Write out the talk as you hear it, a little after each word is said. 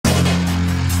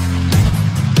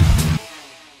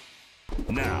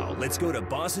Now, let's go to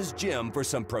Boss's gym for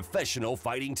some professional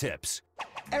fighting tips.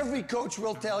 Every coach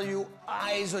will tell you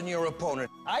eyes on your opponent.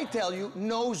 I tell you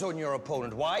nose on your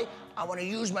opponent. Why? I want to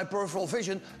use my peripheral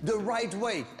vision the right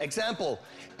way. Example,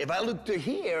 if I look to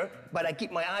here, but I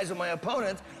keep my eyes on my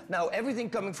opponent, now everything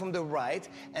coming from the right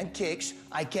and kicks,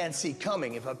 I can't see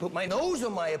coming. If I put my nose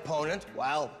on my opponent,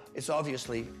 well, it's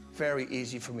obviously very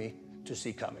easy for me to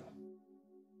see coming.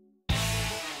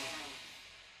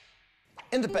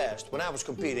 In the past, when I was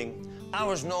competing, I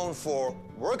was known for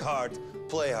work hard,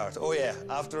 play hard. Oh yeah,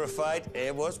 after a fight,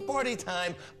 it was party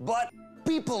time. But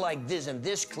people like this in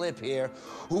this clip here,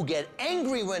 who get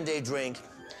angry when they drink,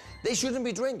 they shouldn't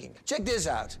be drinking. Check this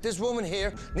out. This woman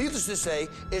here, needless to say,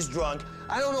 is drunk.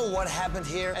 I don't know what happened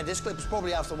here, and this clip is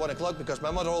probably after 1 o'clock because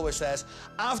my mother always says,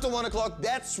 after 1 o'clock,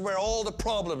 that's where all the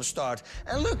problems start.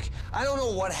 And look, I don't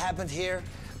know what happened here,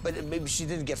 but maybe she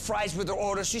didn't get fries with her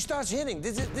order. She starts hitting.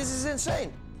 This is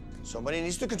insane. Somebody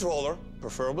needs to control her,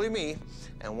 preferably me.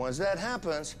 And once that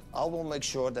happens, I will make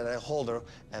sure that I hold her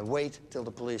and wait till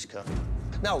the police come.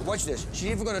 Now, watch this.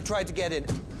 She's even gonna try to get in.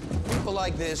 People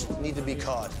like this need to be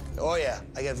caught. Oh yeah,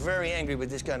 I get very angry with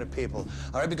this kind of people.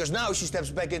 All right, because now she steps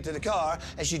back into the car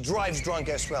and she drives drunk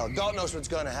as well. God knows what's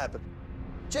gonna happen.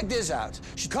 Check this out.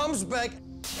 She comes back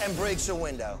and breaks a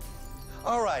window.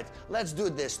 All right, let's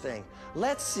do this thing.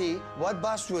 Let's see what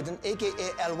Boss Rutten,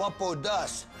 AKA El Guapo,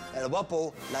 does. El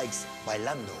Guapo likes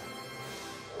bailando.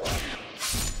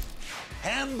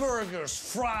 Hamburgers,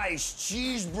 fries,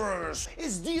 cheeseburgers.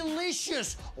 It's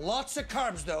delicious. Lots of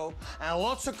carbs, though, and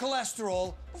lots of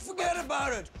cholesterol. Forget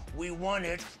about it. We want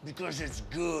it because it's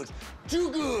good.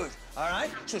 Too good, all right?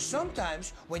 So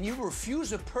sometimes when you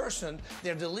refuse a person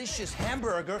their delicious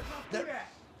hamburger,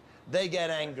 they get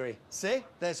angry. See?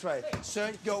 That's right.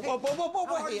 Sir, go. Whoa, whoa, whoa, whoa,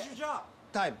 whoa. How hard is your job?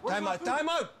 Time out, time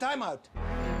out, time out.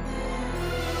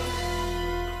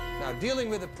 Now, dealing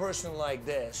with a person like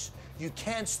this, you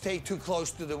can't stay too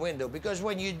close to the window because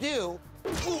when you do,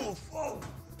 oof, oh,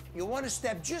 you want to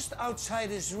step just outside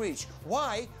his reach.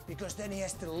 Why? Because then he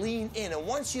has to lean in. And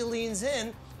once he leans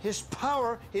in, his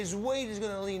power, his weight is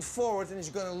going to lean forward and he's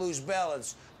going to lose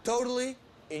balance. Totally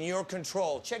in your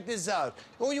control. Check this out.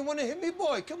 Oh, you want to hit me,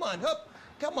 boy? Come on, up.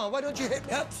 Come on, why don't you hit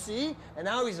me up, see? And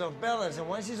now he's off balance, and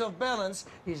once he's off balance,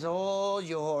 he's all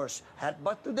yours.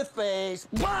 Headbutt to the face,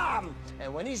 BAM!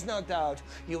 And when he's knocked out,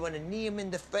 you want to knee him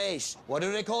in the face. What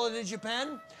do they call it in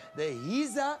Japan? The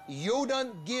Hiza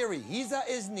Yodan Giri. Hiza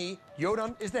is knee,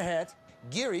 Yodan is the head,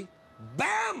 Giri,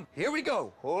 BAM! Here we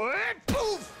go.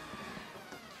 Poof!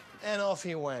 And off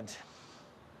he went.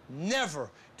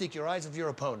 Never take your eyes off your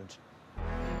opponent.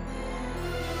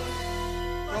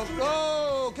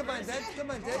 Oh, come on, Dad. Come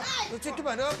on, Dad. Come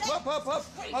on, up.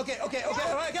 Okay, all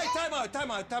right,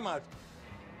 time out.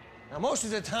 Now, most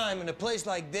of the time in a place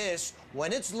like this,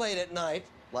 when it's late at night,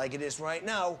 like it is right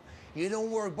now, you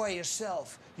don't work by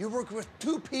yourself. You work with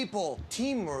two people.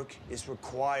 Teamwork is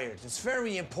required. It's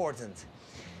very important.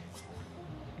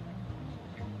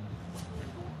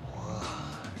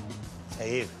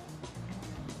 Hey, you.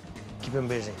 Keep him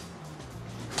busy.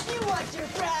 You want your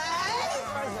fries?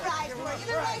 Fries for you.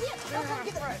 They're right here. Don't come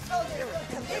get them. Oh, there.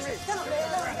 Come here.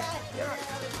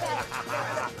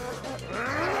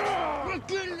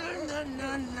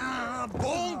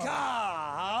 Bonka!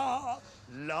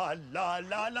 La la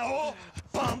la la. Oh.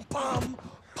 Pum pum.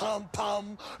 Pum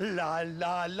pum. La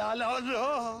la la la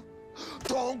la.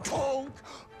 Tonk tonk.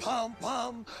 Pum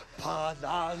pum. Pa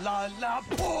la la la.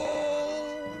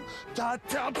 Boom. Ta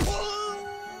ta boom.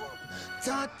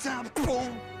 Ta ta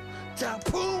boom. Ta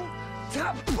boom.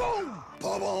 Ta boom.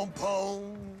 Boom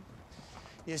boom.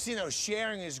 You see, now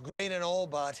sharing is great and all,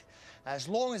 but as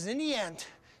long as in the end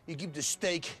you keep the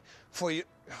steak for you,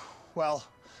 well,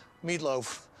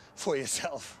 meatloaf for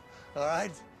yourself. All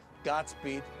right?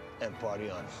 Godspeed and party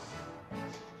on.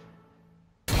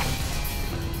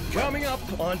 Coming up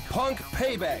on Punk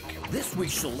Payback, this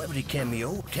week's celebrity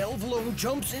cameo, Cal Valone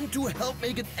jumps in to help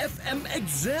make an FM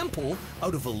example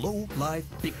out of a low-life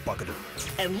pickpocketer.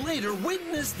 And later,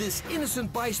 witness this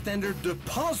innocent bystander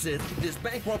deposit this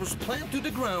bank robber's plan to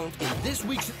the ground in this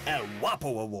week's El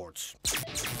Guapo Awards.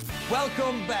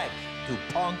 Welcome back to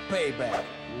Punk Payback.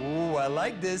 Ooh, I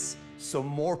like this. Some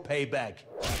more payback.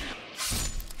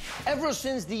 Ever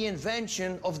since the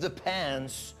invention of the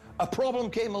pants, a problem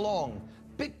came along.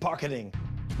 Pickpocketing.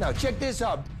 Now check this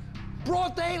out.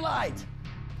 Broad daylight.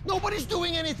 Nobody's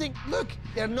doing anything. Look,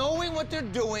 they're knowing what they're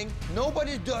doing.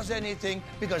 Nobody does anything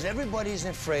because everybody's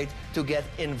afraid to get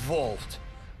involved.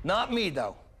 Not me,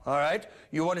 though. All right?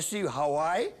 You want to see how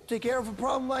I take care of a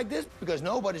problem like this? Because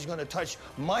nobody's going to touch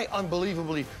my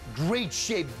unbelievably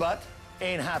great-shaped butt.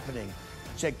 Ain't happening.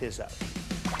 Check this out.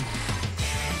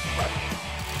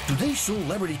 Today's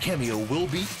celebrity cameo will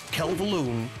be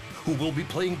Calvaloon, who will be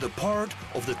playing the part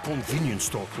of the convenience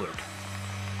store clerk.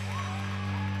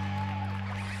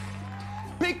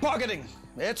 Pickpocketing,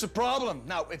 it's a problem.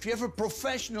 Now, if you have a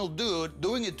professional dude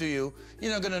doing it to you,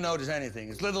 you're not gonna notice anything.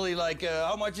 It's literally like,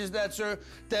 how much is that, sir?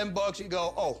 10 bucks, you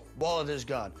go, oh, wallet is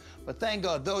gone. But thank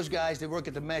God, those guys, they work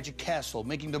at the Magic Castle,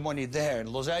 making the money there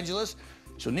in Los Angeles.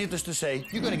 So needless to say,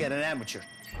 you're gonna get an amateur.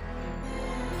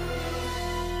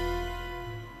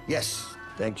 Yes,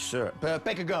 thank you, sir.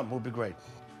 Pack of gum would be great.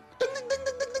 Ding, ding, ding,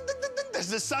 ding, ding, ding, ding, ding. There's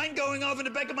the sign going off in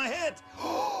the back of my head.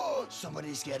 Oh,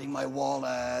 somebody's getting my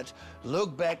wallet.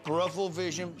 Look back, peripheral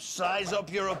vision, size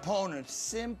up your opponent.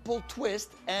 Simple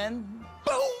twist and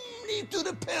boom, knee to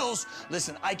the pills.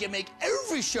 Listen, I can make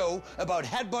every show about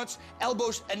headbutts,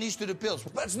 elbows, and knees to the pills.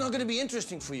 But it's not gonna be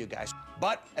interesting for you guys.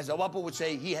 But, as a Wapo would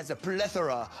say, he has a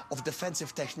plethora of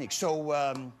defensive techniques.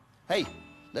 So, hey,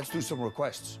 let's do some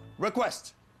requests.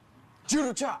 Requests.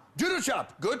 Judo chop. Judo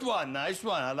chop. Good one. Nice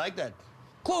one. I like that.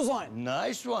 Clothesline.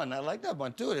 Nice one. I like that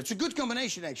one, too. It's a good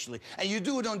combination, actually. And you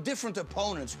do it on different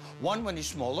opponents. One when he's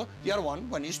smaller, the other one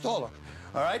when he's taller.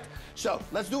 All right? So,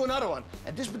 let's do another one.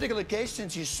 In this particular case,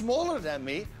 since he's smaller than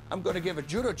me, I'm going to give a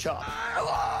judo chop.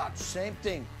 Same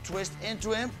thing. Twist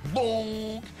into him.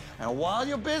 Boom. And while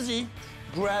you're busy,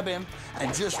 grab him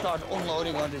and just start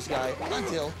unloading on this guy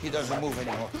until he doesn't move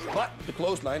anymore. But the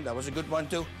clothesline, that was a good one,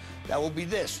 too. That would be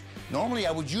this. Normally,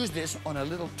 I would use this on a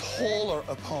little taller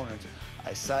opponent.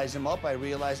 I size him up, I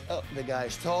realize, oh, the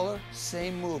guy's taller,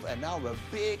 same move. And now a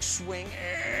big swing,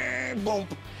 boom,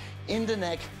 in the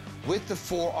neck with the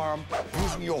forearm,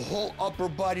 using your whole upper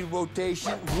body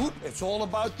rotation. Whoop, it's all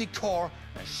about the core,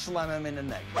 and slam him in the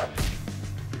neck.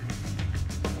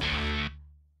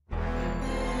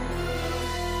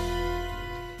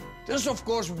 There's, of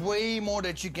course, way more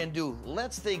that you can do.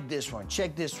 Let's take this one.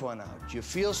 Check this one out. You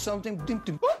feel something? Ding,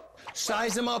 ding, whoop.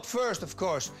 Size him up first, of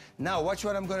course. Now, watch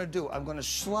what I'm gonna do. I'm gonna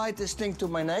slide this thing to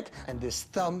my neck, and this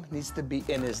thumb needs to be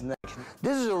in his neck.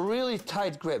 This is a really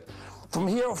tight grip. From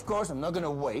here, of course, I'm not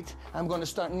gonna wait. I'm gonna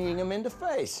start kneeing him in the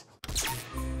face.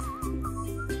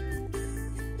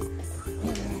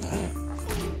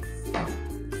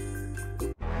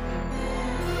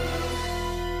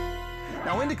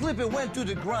 Now, in the clip, it went to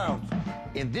the ground.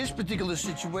 In this particular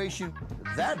situation,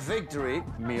 that victory,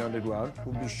 me on the ground,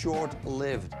 will be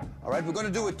short-lived. All right, we're gonna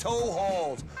do a toe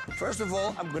hold. First of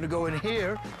all, I'm gonna go in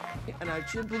here, and I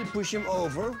simply push him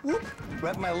over, whoop,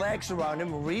 wrap my legs around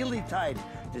him really tight.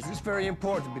 This is very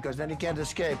important because then he can't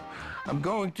escape. I'm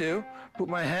going to put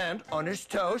my hand on his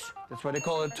toes. That's why they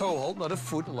call it a toe hold, not a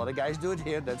foot. A lot of guys do it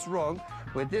here, that's wrong.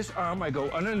 With this arm, I go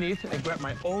underneath and grab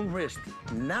my own wrist.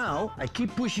 Now, I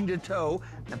keep pushing the toe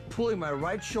and pulling my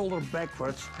right shoulder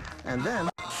backwards, and then,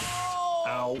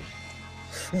 ow.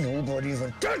 Nobody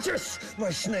even touches my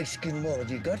snakeskin wallet.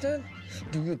 You got that?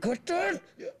 Do you got that?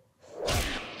 Yeah.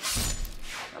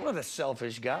 I'm not a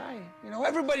selfish guy. You know,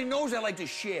 everybody knows I like to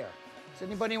share. Does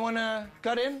anybody want to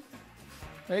cut in?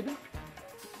 Maybe?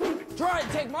 Try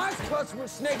and take my customer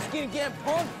snakeskin again,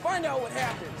 punk. Find out what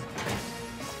happens.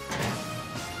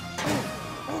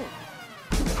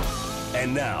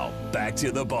 And now, back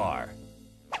to the bar.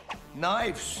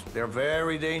 Knives, they're a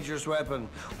very dangerous weapon,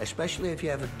 especially if you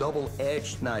have a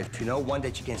double-edged knife, you know, one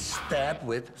that you can stab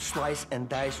with, slice and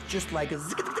dice, just like a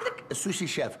sushi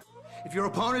chef. If your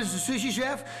opponent is a sushi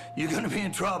chef, you're gonna be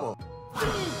in trouble.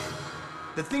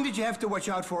 The thing that you have to watch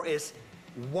out for is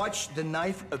watch the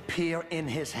knife appear in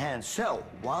his hand. So,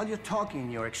 while you're talking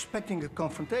and you're expecting a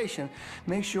confrontation,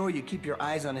 make sure you keep your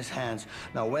eyes on his hands.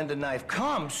 Now, when the knife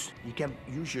comes, you can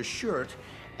use your shirt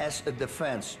as a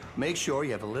defense. Make sure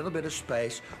you have a little bit of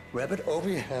space, wrap it over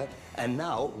your head, and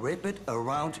now wrap it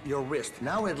around your wrist.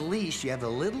 Now at least you have a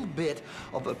little bit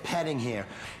of a padding here.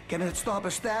 Can it stop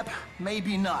a stab?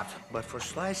 Maybe not. But for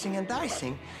slicing and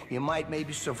dicing, you might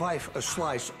maybe survive a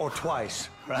slice or twice,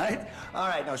 right? All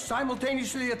right, now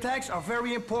simultaneously attacks are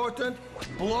very important.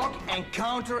 Block and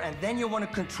counter, and then you want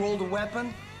to control the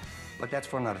weapon. But that's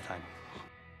for another time.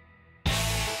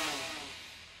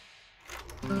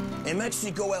 In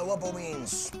Mexico, El Guapo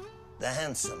means the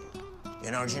handsome.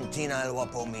 In Argentina, El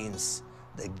Guapo means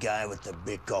the guy with the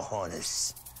big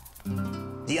cojones.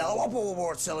 The El Guapo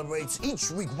Award celebrates each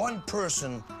week one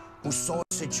person who saw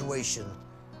a situation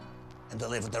and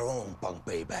delivered their own punk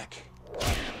payback.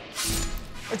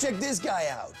 But check this guy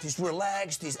out. He's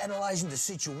relaxed, he's analyzing the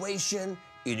situation,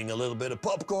 eating a little bit of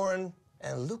popcorn.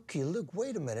 And looky, look,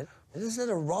 wait a minute. Is that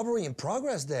a robbery in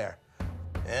progress there?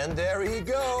 And there he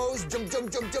goes. Jump,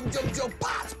 jump, jump, jump, jump, jump.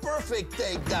 Pots, perfect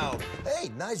takedown. Hey,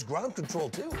 nice ground control,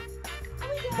 too.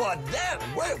 But then,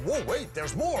 wait,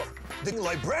 there's more. The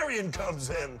librarian comes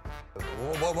in.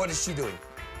 What is she doing?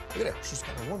 Look at her. She's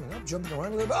kind of warming up, jumping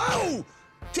around a little bit. Oh!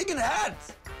 Kicking the head.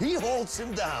 He holds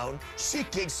him down. She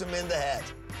kicks him in the head.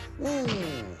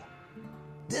 Ooh.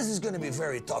 This is going to be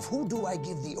very tough. Who do I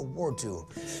give the award to?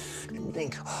 Let me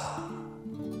think.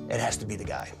 It has to be the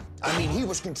guy. I mean, he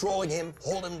was controlling him,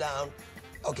 hold him down.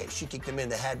 Okay, she kicked him in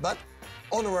the head, but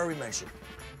honorary mention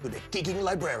to the kicking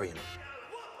librarian.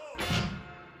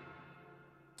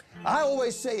 I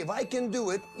always say, if I can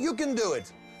do it, you can do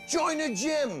it. Join a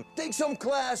gym, take some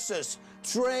classes,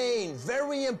 train,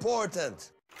 very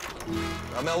important.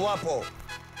 Amel guapo,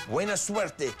 buena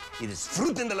suerte y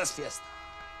disfruten de las fiestas.